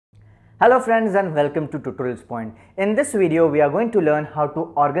Hello friends and welcome to Tutorials Point. In this video, we are going to learn how to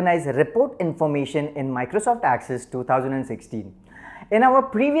organize report information in Microsoft Access 2016. In our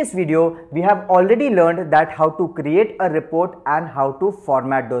previous video, we have already learned that how to create a report and how to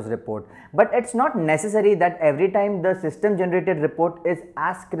format those reports. But it's not necessary that every time the system generated report is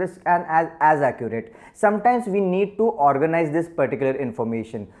as crisp and as accurate. Sometimes we need to organize this particular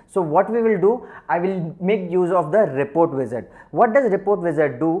information. So what we will do, I will make use of the report wizard. What does report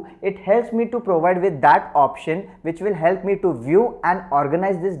wizard do? It helps me to provide with that option which will help me to view and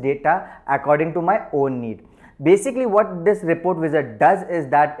organize this data according to my own need. Basically what this report wizard does is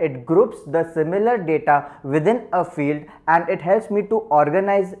that it groups the similar data within a field and it helps me to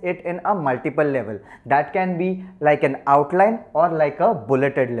organize it in a multiple level. That can be like an outline or like a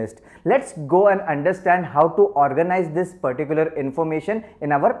bulleted list. Let's go and understand how to organize this particular information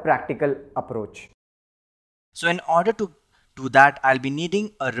in our practical approach. So in order to do that, I'll be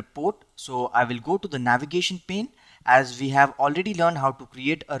needing a report. So I will go to the navigation pane. As we have already learned how to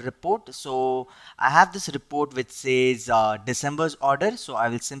create a report, so I have this report which says December's order, so I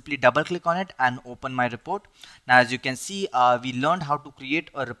will simply double click on it and open my report. Now as you can see, we learned how to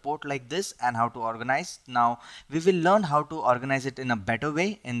create a report like this and how to organize. Now we will learn how to organize it in a better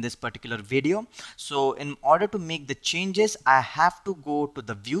way in this particular video. So in order to make the changes, I have to go to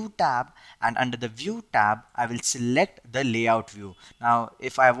the view tab, and under the view tab I will select the layout view. Now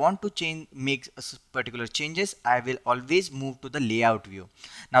if I want to make particular changes, I will always move to the layout view.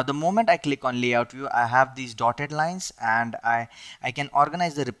 Now the moment I click on layout view, I have these dotted lines and I can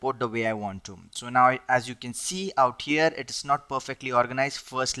organize the report the way I want to. So now as you can see out here, it is not perfectly organized.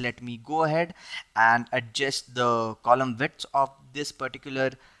 First let me go ahead and adjust the column width of this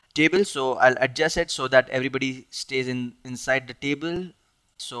particular table. So I'll adjust it so that everybody stays inside the table.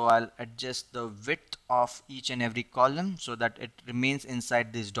 So I'll adjust the width of each and every column so that it remains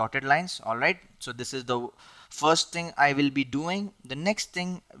inside these dotted lines. Alright, so this is the first thing I will be doing. The next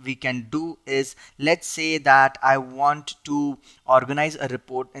thing we can do is, let's say that I want to organize a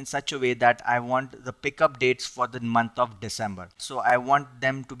report in such a way that I want the pickup dates for the month of December. So I want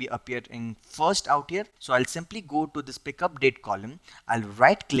them to be appearing first out here. So I'll simply go to this pickup date column. I'll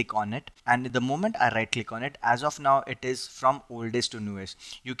right click on it, and the moment I right click on it, as of now it is from oldest to newest.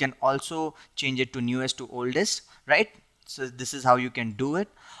 You can also change it to newest to oldest, right? So this is how you can do it.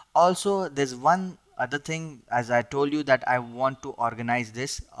 Also there's one other thing, as I told you, that I want to organize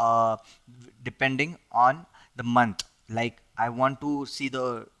this depending on the month. Like I want to see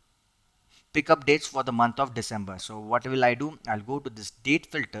the pickup dates for the month of December. So what will I do? I'll go to this date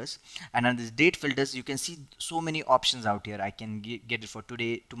filters, and on this date filters you can see so many options out here. I can get it for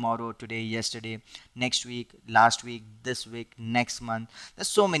today, tomorrow, today, yesterday, next week, last week, this week, next month. There's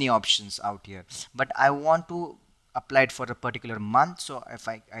so many options out here, but I want to apply it for a particular month. So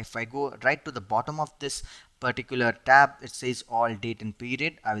if I go right to the bottom of this particular tab, it says all date and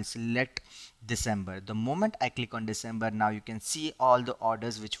period. I will select December. The moment I click on December, now you can see all the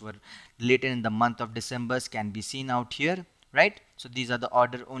orders which were related in the month of December can be seen out here, right? So these are the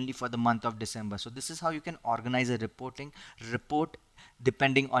order only for the month of December. So this is how you can organize a report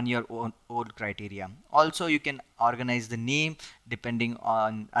depending on your own criteria. Also you can organize the name depending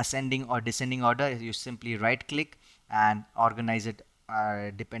on ascending or descending order. You simply right click and organize it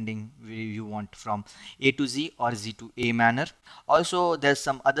depending where you want, from A to Z or Z to A manner. Also there's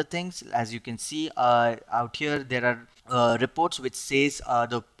some other things. As you can see out here, there are reports which says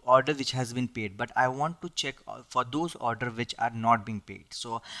the order which has been paid, but I want to check for those order which are not being paid.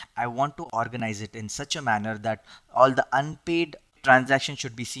 So I want to organize it in such a manner that all the unpaid transactions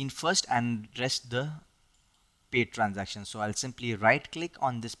should be seen first and rest the paid transactions. So I'll simply right click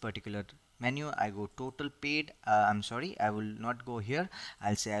on this particular menu. I go total paid. I'm sorry, I will not go here.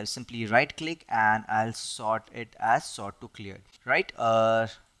 I'll simply right click and I'll sort it as sort to cleared, right?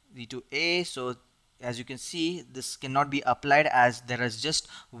 Z to A. So as you can see, this cannot be applied as there is just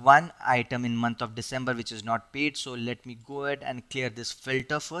one item in month of December which is not paid. So let me go ahead and clear this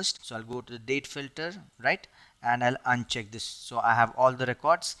filter first. So I'll go to the date filter, right, and I'll uncheck this. So I have all the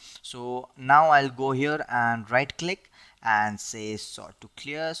records. So now I'll go here and right click and say sort to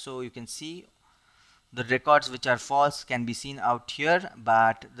clear. So you can see the records which are false can be seen out here,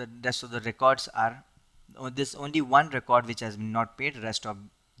 but the rest of the records are, this only one record which has been not paid, rest of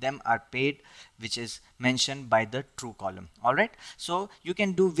them are paid, which is mentioned by the true column. Alright, so you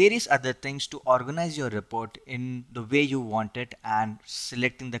can do various other things to organize your report in the way you want it and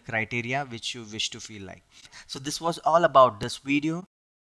selecting the criteria which you wish to feel like. So this was all about this video.